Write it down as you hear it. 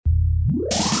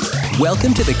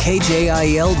Welcome to the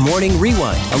KJIL Morning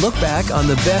Rewind, a look back on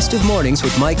the best of mornings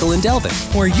with Michael and Delvin.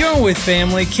 Where you're with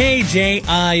family,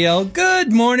 KJIL.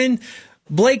 Good morning.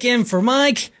 Blake in for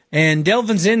Mike, and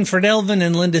Delvin's in for Delvin,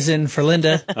 and Linda's in for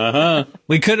Linda.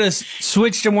 We could have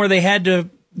switched them where they had to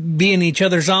be in each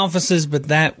other's offices, but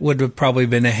that would have probably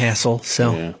been a hassle.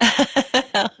 So,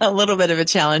 yeah. A little bit of a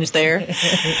challenge there.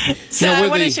 So I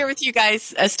want to share with you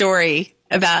guys a story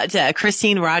about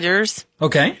Christine Rogers.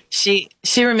 Okay. She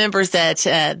remembers that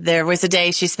there was a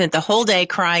day she spent the whole day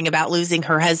crying about losing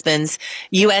her husband's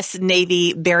U.S.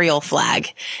 Navy burial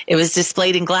flag. It was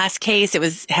displayed in glass case.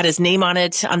 It had his name on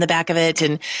it, on the back of it,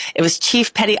 and it was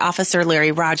Chief Petty Officer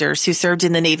Larry Rogers, who served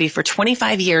in the Navy for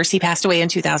 25 years. He passed away in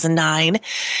 2009.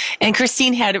 And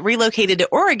Christine had relocated to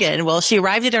Oregon. Well, she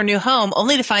arrived at her new home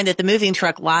only to find that the moving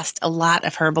truck lost a lot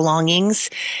of her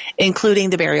belongings, including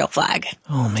the burial flag.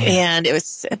 Oh, man. And it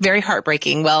was very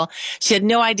heartbreaking. Well, she had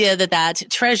no idea that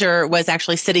treasure was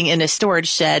actually sitting in a storage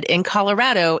shed in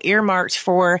Colorado, earmarked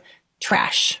for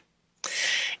trash.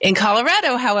 In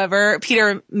Colorado, however,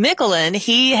 Peter Mickelin,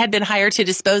 he had been hired to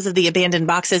dispose of the abandoned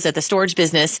boxes at the storage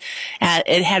business.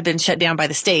 It had been shut down by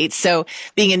the state. So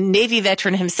being a Navy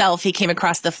veteran himself, he came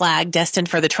across the flag destined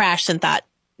for the trash and thought,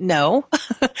 no,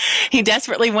 he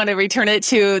desperately wanted to return it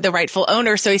to the rightful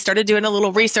owner. So he started doing a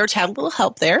little research, had a little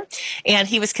help there. And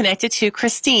he was connected to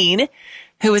Christine,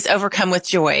 who was overcome with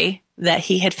joy that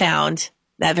he had found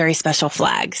that very special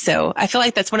flag. So I feel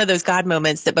like that's one of those God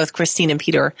moments that both Christine and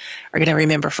Peter are going to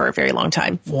remember for a very long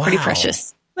time. Wow. Pretty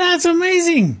precious. That's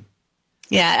amazing.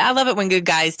 Yeah, I love it when good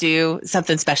guys do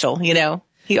something special. You know,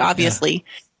 he obviously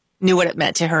knew what it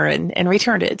meant to her and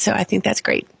returned it. So I think that's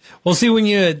great. Well, see, when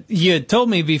you had told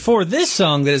me before this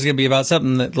song that it's going to be about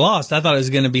something that lost, I thought it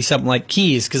was going to be something like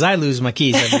keys, because I lose my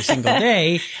keys every single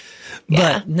day.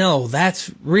 But no,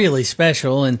 that's really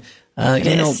special. And,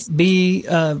 be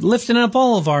lifting up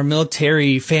all of our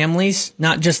military families,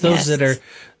 not just those that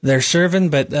they're serving,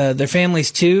 but their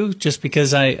families too, just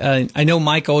because I know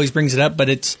Mike always brings it up, but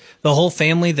it's the whole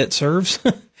family that serves.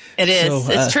 It is.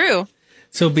 So, it's true.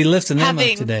 So be lifting them up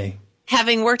today.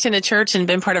 Having worked in a church and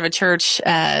been part of a church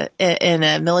in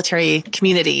a military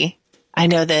community, I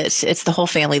know that it's the whole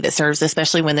family that serves,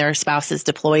 especially when their spouse is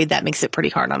deployed. That makes it pretty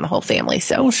hard on the whole family.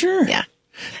 So, sure. Yeah.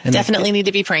 And definitely need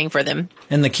to be praying for them.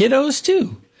 And the kiddos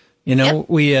too. You know,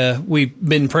 we've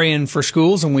been praying for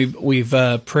schools, and we've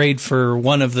prayed for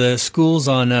one of the schools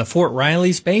on Fort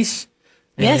Riley's base.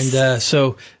 Yes. And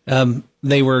so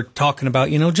they were talking about,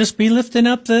 just be lifting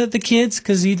up the kids,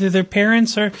 because either their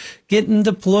parents are getting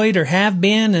deployed or have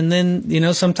been, and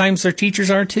then, sometimes their teachers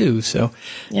are too. So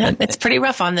it's pretty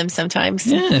rough on them sometimes.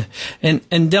 Yeah.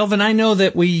 And Delvin, I know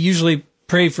that we usually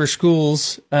pray for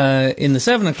schools in the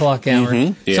 7 o'clock hour.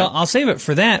 Mm-hmm. Yeah. So I'll save it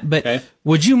for that. But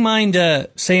would you mind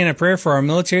saying a prayer for our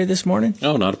military this morning?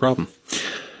 Oh, not a problem.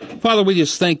 Father, we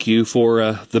just thank you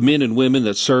for the men and women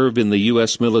that serve in the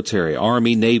U.S. military,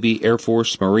 Army, Navy, Air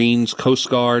Force, Marines, Coast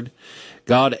Guard.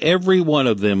 God, every one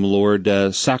of them, Lord,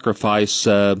 sacrifice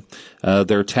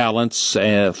their talents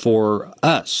for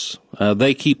us.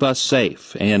 They keep us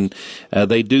safe, and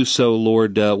they do so,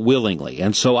 Lord, willingly.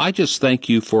 And so I just thank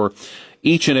you for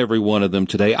each and every one of them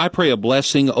today. I pray a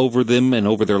blessing over them and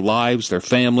over their lives, their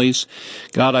families.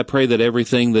 God, I pray that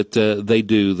everything that they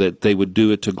do, that they would do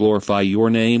it to glorify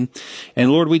your name.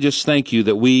 And Lord, we just thank you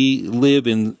that we live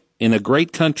in a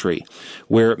great country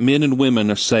where men and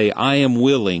women say, I am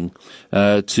willing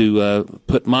to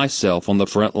put myself on the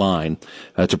front line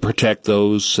to protect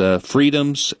those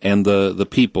freedoms and the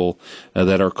people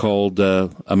that are called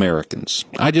Americans.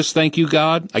 I just thank you,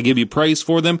 God. I give you praise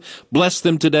for them. Bless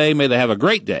them today. May they have a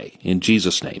great day. In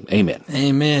Jesus' name, amen.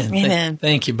 Amen. Amen.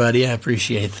 Thank you, buddy. I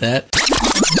appreciate that.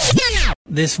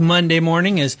 This Monday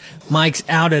morning, as Mike's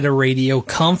out at a radio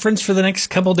conference for the next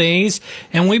couple days,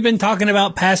 and we've been talking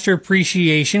about Pastor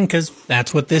Appreciation, because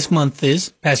that's what this month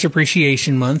is, Pastor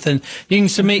Appreciation Month, and you can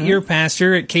submit your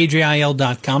pastor at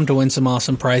KJIL.com to win some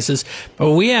awesome prizes.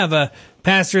 But we have a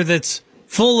pastor that's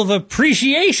full of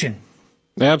appreciation.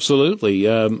 Absolutely.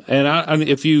 And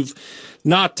if you've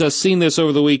not seen this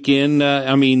over the weekend, there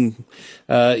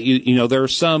are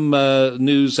some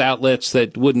news outlets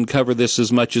that wouldn't cover this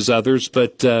as much as others,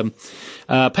 but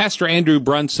Pastor Andrew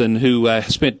Brunson, who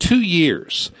spent 2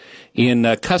 years in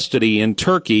custody in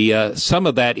Turkey, some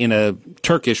of that in a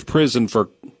Turkish prison for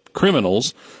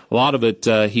criminals. A lot of it,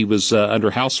 he was under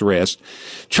house arrest,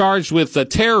 charged with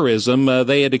terrorism.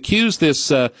 They had accused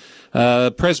this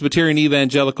Presbyterian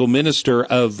evangelical minister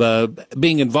of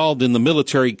being involved in the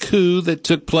military coup that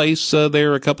took place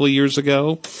there a couple of years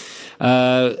ago.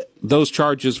 Those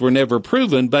charges were never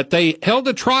proven, but they held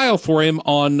a trial for him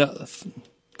on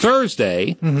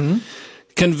Thursday,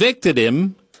 convicted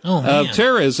him of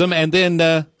terrorism, and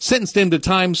then sentenced him to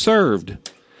time served.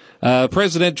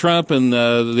 President Trump and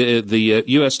the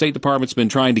U.S. State Department's been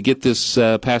trying to get this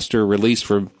pastor released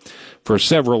for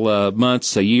several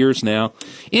months, years now.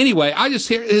 Anyway, this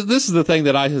is the thing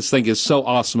that I just think is so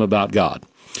awesome about God.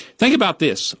 Think about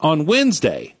this. On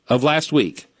Wednesday of last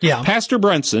week, Pastor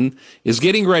Brunson is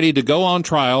getting ready to go on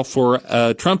trial for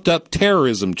a trumped-up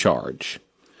terrorism charge,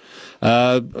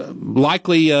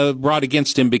 likely brought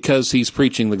against him because he's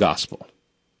preaching the gospel.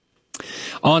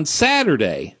 On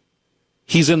Saturday,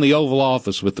 he's in the Oval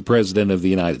Office with the President of the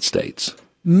United States.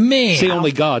 Man. See,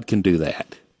 only God can do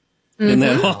that. Isn't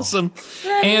that awesome?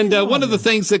 And one of the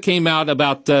things that came out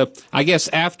about, I guess,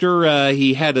 after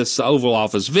he had his Oval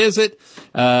Office visit,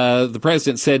 the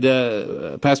president said,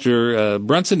 Pastor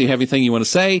Brunson, do you have anything you want to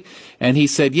say? And he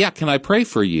said, yeah, can I pray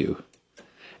for you?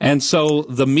 And so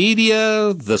the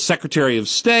media, the Secretary of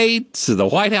State, the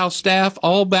White House staff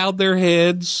all bowed their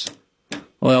heads.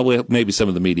 Well, maybe some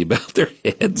of the media bowed their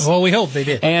heads. Well, we hope they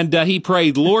did. And he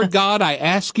prayed, Lord God, I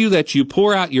ask you that you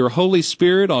pour out your Holy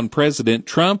Spirit on President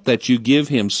Trump, that you give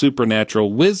him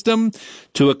supernatural wisdom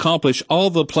to accomplish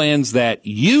all the plans that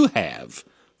you have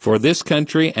for this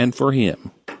country and for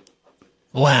him.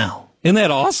 Wow. Isn't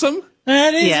that awesome?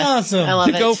 That is awesome. I love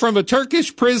it. To go from a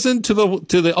Turkish prison to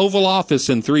the Oval Office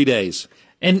in 3 days.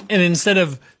 And instead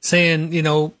of saying,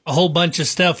 a whole bunch of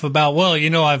stuff about,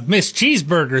 I've missed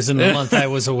cheeseburgers in the month I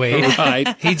was away.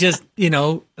 Right. He just,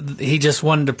 he just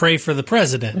wanted to pray for the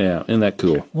president. Yeah, isn't that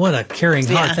cool? What a caring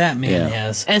heart that man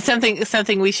has. And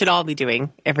something we should all be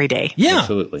doing every day. Yeah.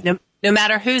 Absolutely. No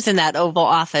matter who's in that Oval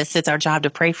Office, it's our job to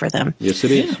pray for them. Yes,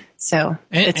 it is. So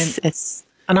it's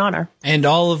an honor. And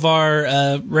all of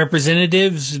our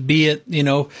representatives, be it,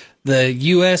 the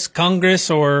U.S.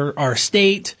 Congress or our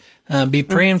state, be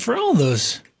praying for all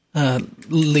those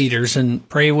leaders and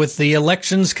pray with the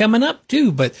elections coming up,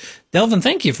 too. But, Delvin,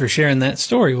 thank you for sharing that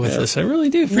story with us. I really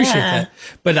do appreciate that.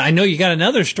 But I know you got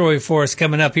another story for us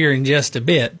coming up here in just a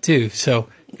bit, too. So,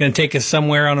 you're going to take us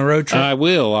somewhere on a road trip? I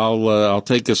will. I'll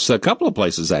take us a couple of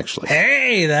places, actually.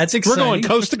 Hey, that's exciting. We're going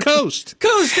coast to coast.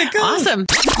 Coast to coast. Awesome.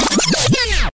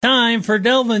 Time for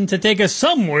Delvin to take us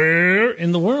somewhere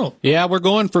in the world. Yeah, we're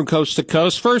going from coast to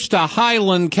coast. First to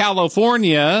Highland,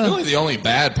 California. Really, the only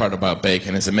bad part about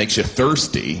bacon is it makes you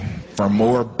thirsty for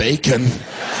more bacon.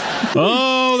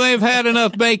 Oh, they've had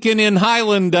enough bacon in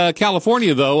Highland,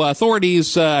 California, though.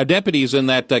 Authorities, deputies in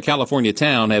that California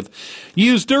town have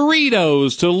used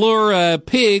Doritos to lure a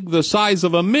pig the size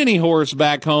of a mini horse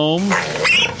back home.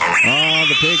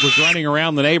 The pig was running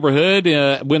around the neighborhood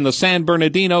when the San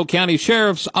Bernardino County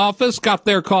Sheriff's Office got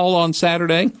their call on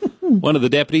Saturday. One of the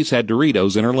deputies had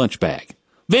Doritos in her lunch bag.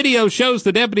 Video shows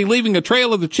the deputy leaving a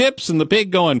trail of the chips and the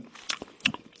pig going,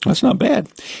 that's not bad.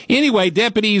 Anyway,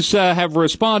 deputies have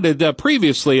responded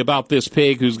previously about this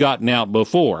pig who's gotten out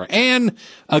before. And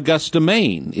Augusta,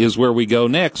 Maine is where we go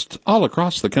next, all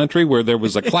across the country, where there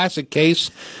was a classic case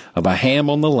of a ham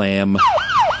on the lamb.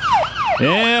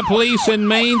 Yeah, police in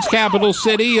Maine's capital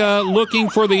city looking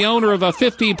for the owner of a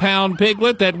 50-pound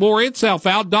piglet that wore itself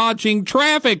out dodging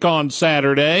traffic on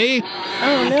Saturday.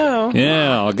 Oh, no.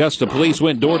 Yeah, Augusta police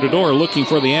went door to door looking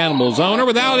for the animal's owner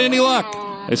without any luck.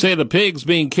 They say the pig's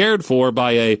being cared for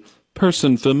by a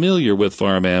person familiar with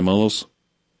farm animals.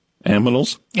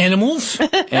 Animals?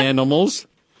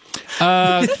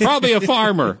 Probably a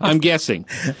farmer, I'm guessing.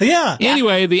 Yeah.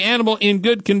 Anyway, the animal in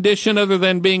good condition other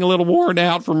than being a little worn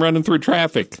out from running through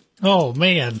traffic. Oh,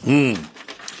 man.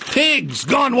 Pigs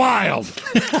gone wild.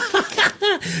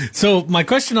 So my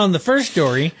question on the first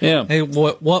story,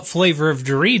 what flavor of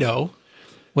Dorito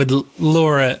would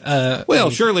lure well,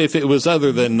 surely if it was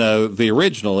other than the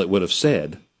original, it would have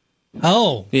said.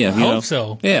 Oh, yeah, I hope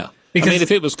so. Yeah. Because,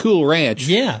 if it was Cool Ranch,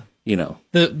 the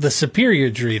superior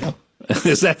Dorito.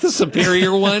 Is that the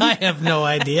superior one? I have no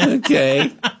idea.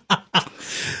 Okay.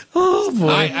 Oh,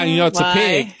 boy. It's a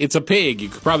pig. It's a pig. You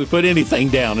could probably put anything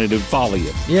down and it'd follow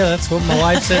you. Yeah, that's what my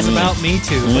wife says about me,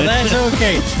 too. But that's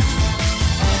okay.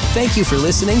 Thank you for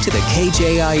listening to the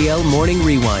KJIL Morning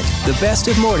Rewind, the best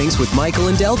of mornings with Michael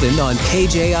and Delvin on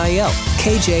KJIL.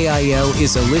 KJIL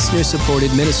is a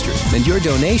listener-supported ministry, and your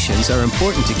donations are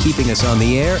important to keeping us on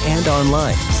the air and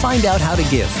online. Find out how to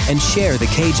give and share the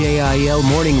KJIL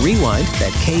Morning Rewind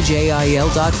at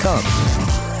KJIL.com.